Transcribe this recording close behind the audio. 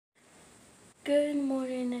Good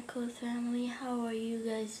morning, Nicole family. How are you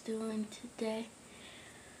guys doing today?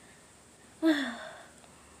 I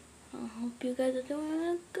hope you guys are doing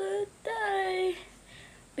a good day.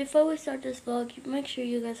 Before we start this vlog, make sure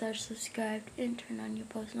you guys are subscribed and turn on your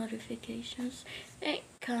post notifications and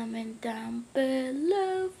comment down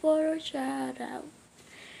below for a shout out.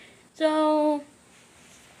 So,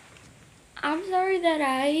 I'm sorry that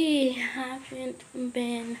I haven't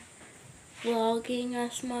been vlogging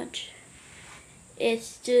as much.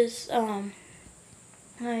 It's just I've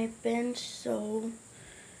been so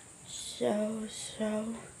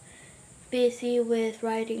busy with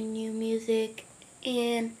writing new music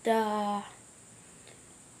and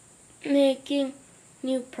making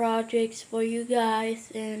new projects for you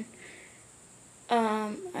guys, and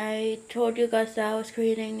I told you guys that I was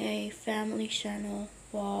creating a family channel.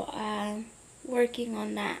 Well, I'm working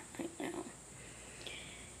on that right now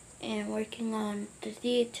and working on the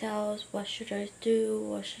details. What should I do?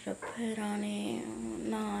 What should I put on it? What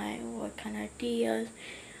not? What kind of ideas?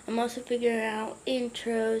 I'm also figuring out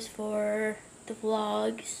intros for the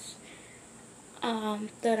vlogs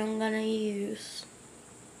that I'm gonna use.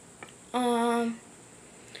 What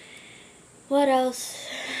else?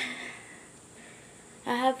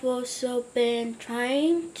 I have also been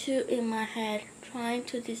trying to, in my head, trying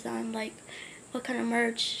to design like what kind of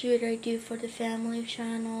merch should I do for the family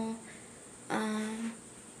channel.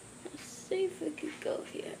 Let's see if we could go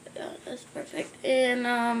here. That's perfect. And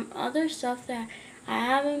other stuff that I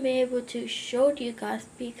haven't been able to show you guys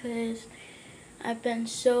because I've been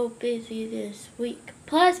so busy this week.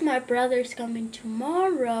 Plus my brother's coming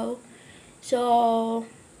tomorrow, so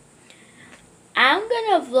I'm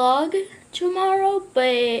gonna vlog tomorrow,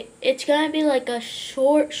 but it's gonna be like a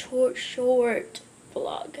short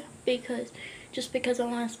vlog because I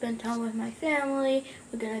want to spend time with my family.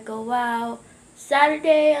 We're gonna go out.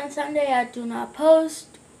 Saturday and Sunday I do not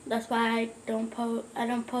post. That's why I don't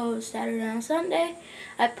post Saturday and Sunday.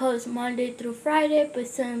 I post Monday through Friday, but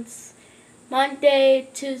since Monday,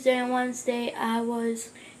 Tuesday, and Wednesday I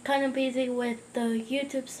was kind of busy with the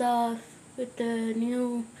YouTube stuff, with the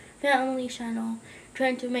new family channel,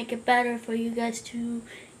 trying to make it better for you guys to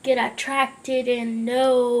get attracted and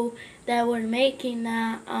know that we're making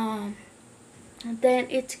that. Then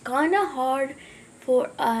it's kind of hard for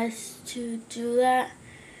us to do that.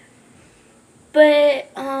 But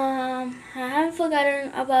I haven't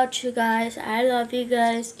forgotten about you guys. I love you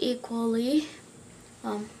guys equally.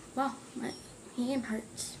 Wow, my hand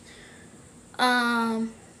hurts.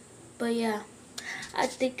 But yeah, I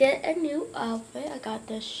did get a new outfit. I got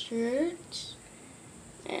this shirt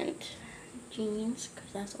and jeans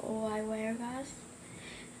because that's all I wear, guys.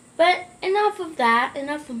 But enough of that,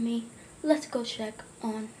 enough of me. Let's go check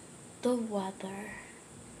on the weather.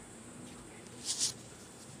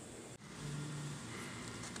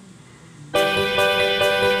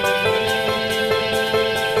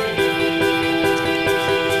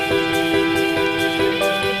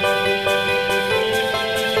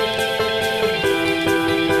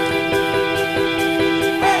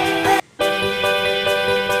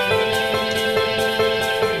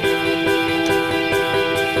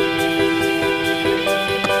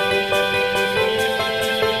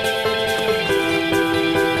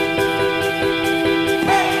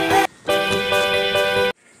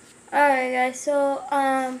 Alright guys, so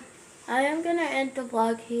I am gonna end the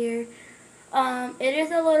vlog here. It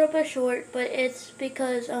is a little bit short, but it's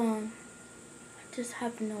because I just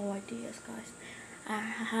have no ideas, guys. I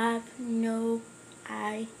have no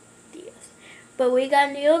ideas. But we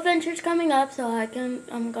got new adventures coming up, so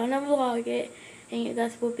I'm gonna vlog it, and you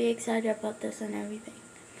guys will be excited about this and everything.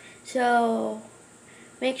 So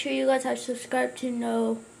make sure you guys are subscribed to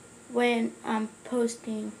know when I'm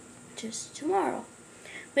posting just tomorrow.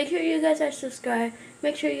 Make sure you guys are subscribed.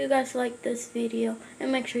 Make sure you guys like this video.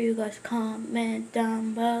 And make sure you guys comment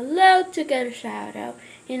down below to get a shout out.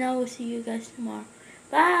 And I will see you guys tomorrow.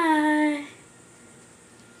 Bye.